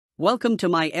Welcome to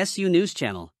my SU News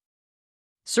channel.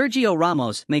 Sergio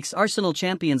Ramos makes Arsenal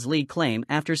Champions League claim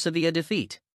after Sevilla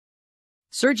defeat.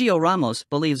 Sergio Ramos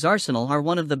believes Arsenal are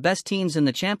one of the best teams in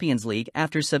the Champions League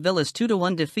after Sevilla's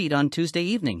 2-1 defeat on Tuesday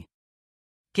evening.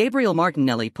 Gabriel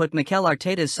Martinelli put Mikel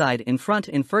Arteta's side in front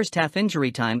in first-half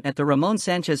injury time at the Ramon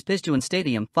Sanchez Pizjuan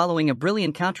Stadium following a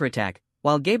brilliant counterattack,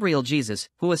 while Gabriel Jesus,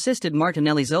 who assisted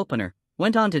Martinelli's opener,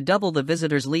 went on to double the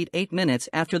visitors' lead 8 minutes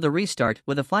after the restart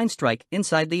with a fine strike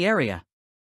inside the area.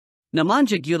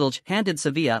 Nemanja Gudelj handed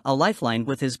Sevilla a lifeline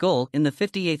with his goal in the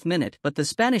 58th minute, but the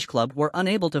Spanish club were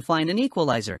unable to find an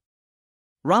equalizer.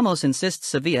 Ramos insists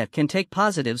Sevilla can take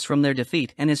positives from their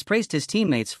defeat and has praised his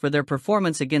teammates for their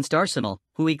performance against Arsenal,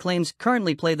 who he claims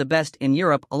currently play the best in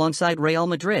Europe alongside Real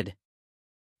Madrid.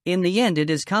 In the end, it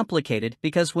is complicated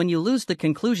because when you lose, the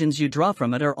conclusions you draw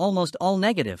from it are almost all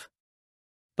negative.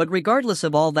 But regardless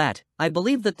of all that, I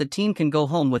believe that the team can go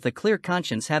home with a clear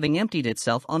conscience, having emptied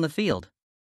itself on the field.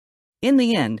 In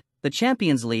the end, the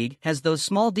Champions League has those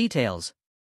small details.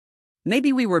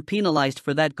 Maybe we were penalized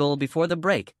for that goal before the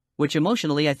break, which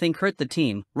emotionally I think hurt the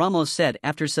team, Ramos said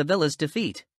after Sevilla's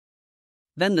defeat.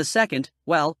 Then the second,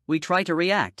 well, we try to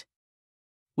react.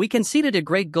 We conceded a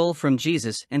great goal from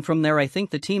Jesus, and from there I think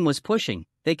the team was pushing.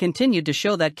 They continued to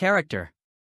show that character.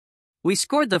 We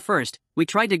scored the first, we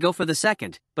tried to go for the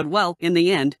second, but well, in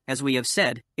the end, as we have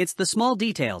said, it's the small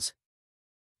details.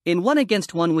 In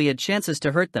 1-against-1 we had chances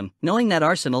to hurt them, knowing that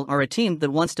Arsenal are a team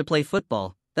that wants to play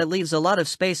football, that leaves a lot of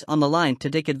space on the line to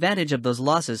take advantage of those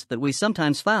losses that we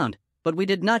sometimes found, but we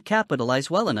did not capitalize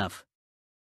well enough.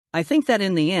 I think that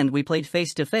in the end we played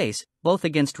face-to-face, both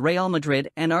against Real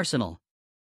Madrid and Arsenal.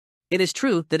 It is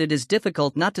true that it is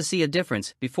difficult not to see a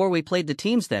difference before we played the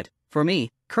teams that, for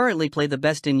me, currently play the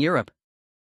best in Europe.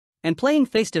 And playing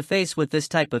face-to-face with this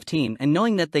type of team and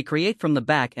knowing that they create from the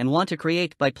back and want to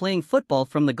create by playing football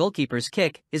from the goalkeeper's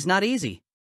kick is not easy.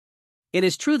 It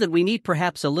is true that we need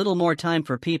perhaps a little more time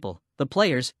for people, the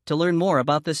players, to learn more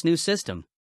about this new system.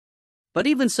 But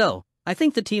even so, I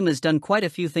think the team has done quite a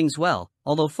few things well,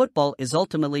 although football is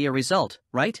ultimately a result,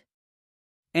 right?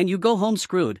 And you go home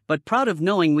screwed, but proud of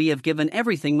knowing we have given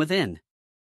everything within.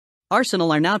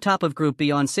 Arsenal are now top of Group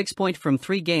B on 6 points from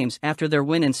 3 games after their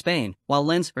win in Spain, while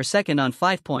Lens are second on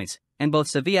 5 points, and both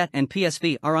Sevilla and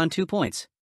PSV are on 2 points.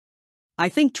 I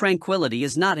think tranquility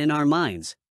is not in our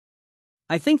minds.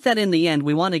 I think that in the end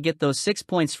we want to get those 6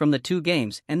 points from the 2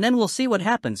 games and then we'll see what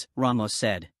happens, Ramos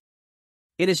said.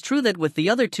 It is true that with the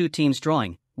other 2 teams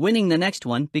drawing, winning the next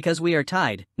one because we are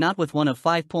tied, not with one of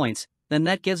 5 points, then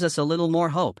that gives us a little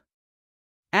more hope.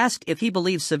 Asked if he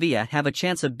believes Sevilla have a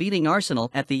chance of beating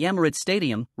Arsenal at the Emirates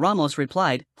Stadium, Ramos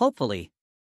replied, hopefully.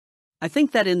 I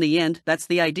think that in the end that's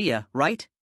the idea, right?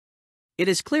 It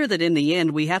is clear that in the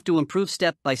end we have to improve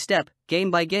step by step,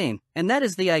 game by game, and that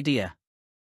is the idea.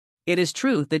 It is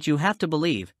true that you have to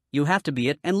believe, you have to be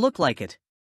it and look like it.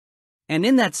 And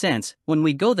in that sense, when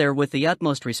we go there with the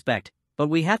utmost respect, but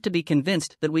we have to be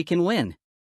convinced that we can win.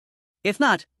 If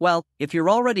not, well, if you're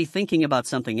already thinking about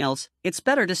something else, it's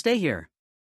better to stay here.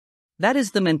 That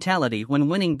is the mentality when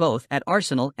winning both at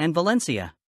Arsenal and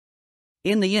Valencia.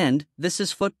 In the end, this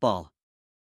is football.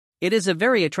 It is a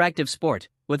very attractive sport,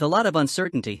 with a lot of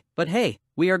uncertainty, but hey,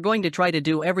 we are going to try to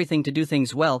do everything to do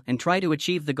things well and try to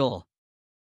achieve the goal.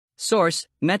 Source,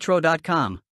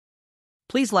 Metro.com.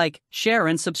 Please like, share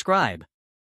and subscribe.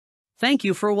 Thank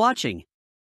you for watching.